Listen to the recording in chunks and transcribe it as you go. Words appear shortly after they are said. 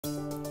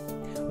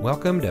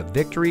Welcome to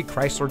Victory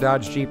Chrysler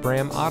Dodge Jeep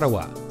Ram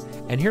Ottawa,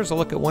 and here's a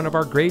look at one of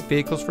our great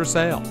vehicles for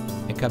sale.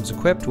 It comes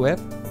equipped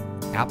with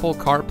Apple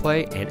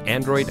CarPlay and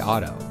Android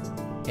Auto,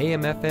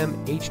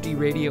 AM/FM HD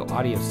radio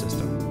audio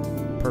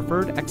system,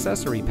 preferred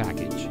accessory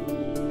package,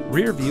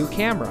 rear view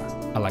camera,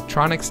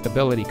 electronic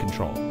stability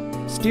control,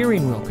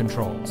 steering wheel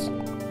controls,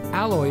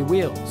 alloy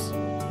wheels,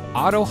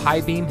 auto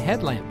high beam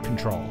headlamp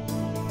control,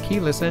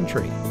 keyless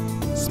entry,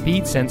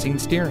 speed sensing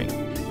steering,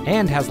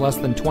 and has less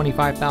than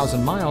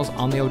 25,000 miles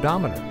on the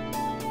odometer.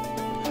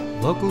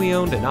 Locally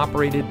owned and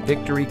operated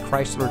Victory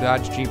Chrysler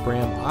Dodge Jeep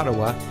Ram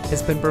Ottawa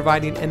has been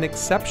providing an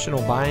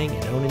exceptional buying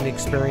and owning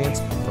experience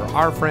for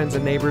our friends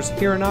and neighbors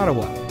here in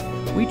Ottawa.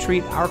 We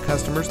treat our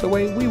customers the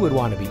way we would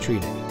want to be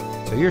treated,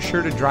 so you're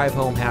sure to drive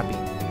home happy.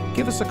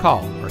 Give us a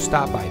call or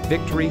stop by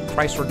Victory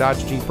Chrysler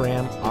Dodge Jeep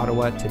Ram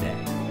Ottawa today.